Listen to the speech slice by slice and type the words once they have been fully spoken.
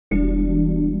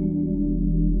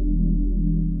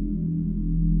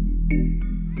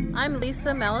I'm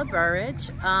Mella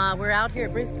Burridge. We're out here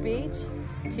at Bruce Beach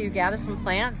to gather some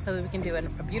plants so that we can do a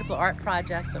beautiful art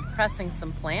project of pressing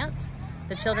some plants.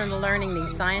 The children are learning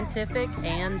the scientific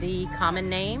and the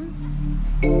common name.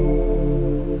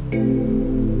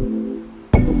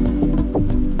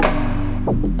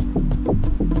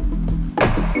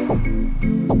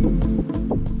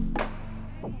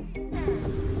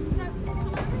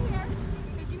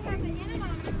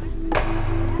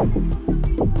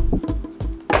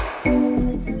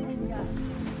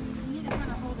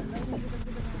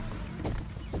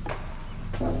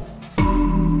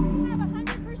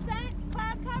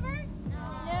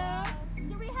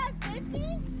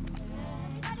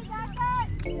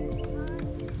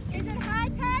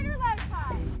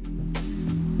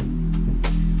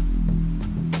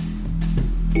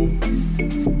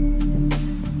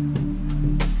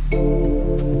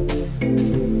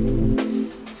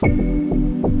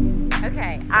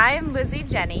 Okay, I'm Lizzy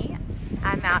Jenny.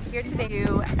 I'm out here today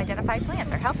to identify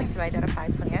plants, or helping to identify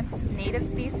plants, native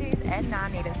species and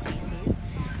non-native species.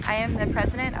 I am the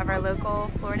president of our local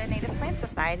Florida Native Plant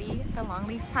Society, the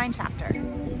LongLeaf Pine chapter.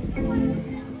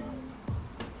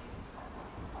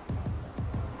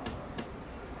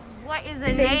 What is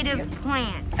a native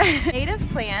plant? Native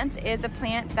plant is a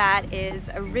plant that is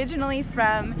originally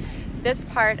from this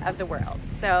part of the world.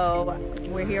 So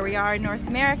here we are in North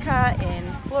America, in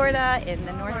Florida, in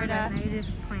the northern. Native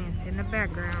plants in the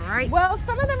background, right? Well,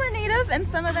 some of them are native and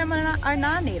some of them are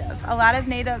non-native. A lot of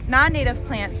non-native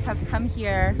plants have come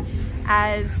here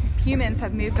as humans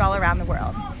have moved all around the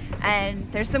world.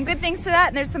 And there's some good things to that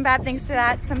and there's some bad things to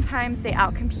that. Sometimes they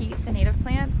outcompete the native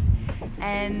plants.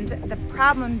 And the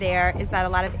problem there is that a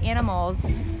lot of animals,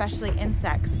 especially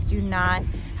insects,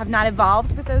 have not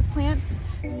evolved with those plants,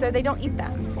 so they don't eat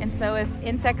them. And so if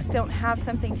insects don't have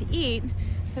something to eat,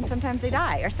 then sometimes they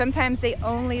die, or sometimes they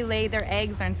only lay their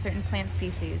eggs on certain plant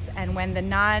species. And when the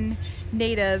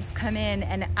non-natives come in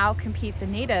and outcompete the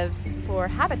natives for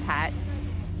habitat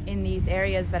in these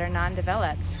areas that are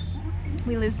non-developed,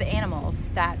 we lose the animals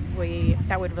that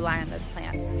would rely on those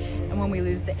plants. And when we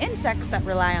lose the insects that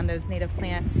rely on those native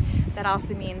plants, that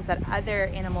also means that other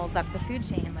animals up the food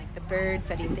chain, like the birds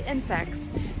that eat the insects,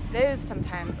 those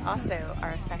sometimes also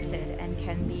are affected and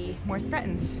can be more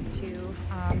threatened to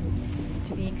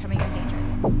becoming endangered.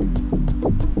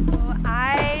 So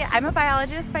I'm a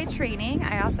biologist by training.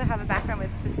 I also have a background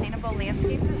with sustainable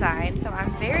landscape design, so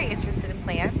I'm very interested in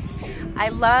plants. I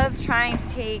love trying to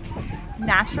take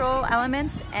natural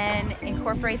elements and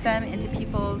incorporate them into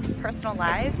people's personal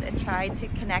lives and try to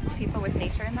connect people with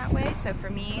nature in that way. So for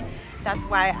me, that's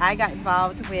why I got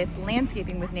involved with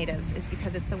landscaping with natives, is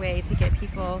because it's a way to get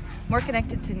people more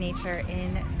connected to nature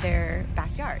in their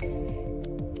backyards.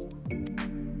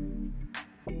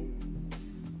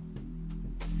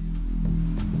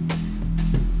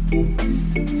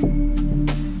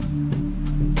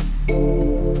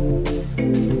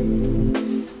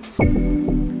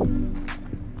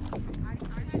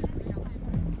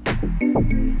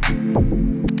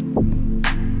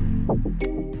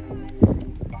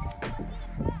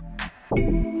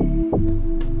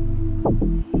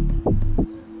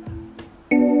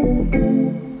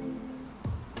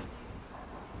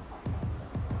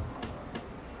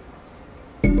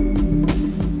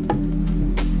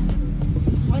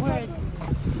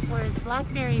 Whereas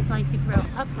blackberries like to grow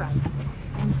upright.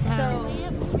 And so we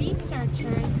have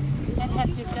researchers that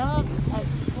have developed a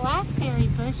blackberry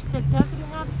bush that doesn't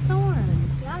have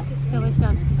thorns. So it's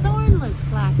a thornless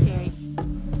blackberry.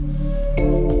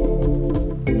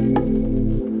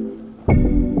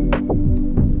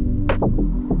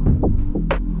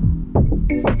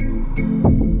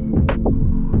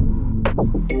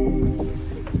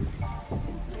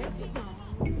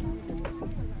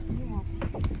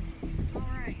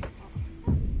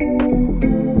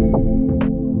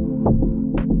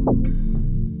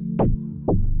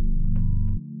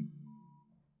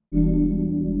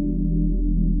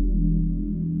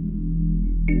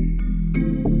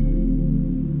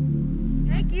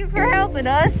 Thank you for helping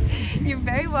us. You're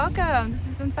very welcome. This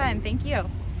has been fun. Thank you. All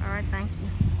right, thank you.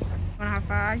 Want a high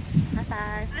five? High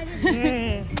five.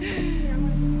 Yeah.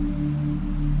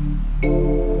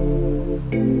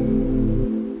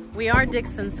 We are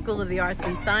Dixon School of the Arts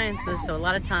and Sciences, so a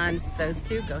lot of times those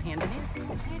two go hand in hand.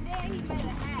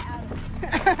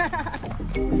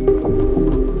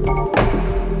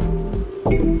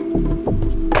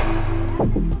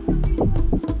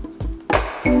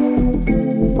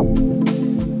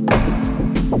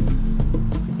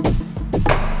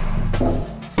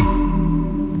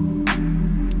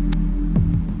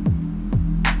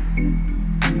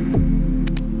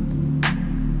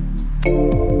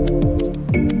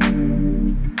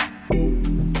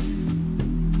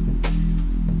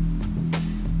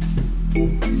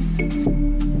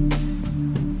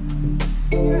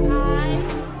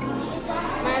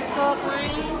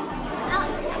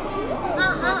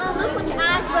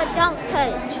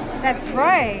 That's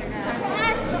right.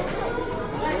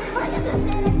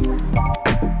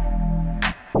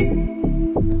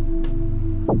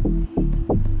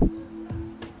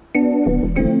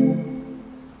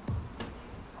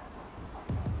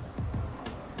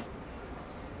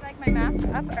 Like my mask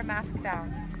up or mask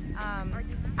down?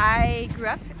 I grew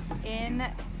up in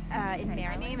Maryland.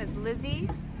 My name is Lizzy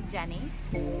Jenny.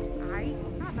 Alright.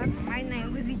 Oh, that's my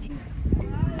name, Lizzy Jenny.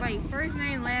 Wait, first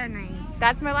name, last name.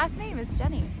 That's my last name is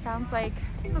Jenny. Sounds like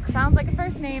a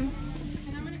first name.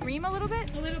 Scream a little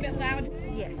bit? A little bit loud.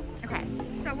 Yes. Okay.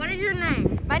 So what is your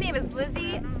name? My name is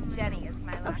Lizzy Jenny is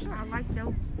my last name. I like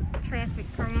your traffic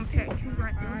cone tattoo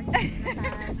right there.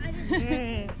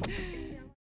 Yeah.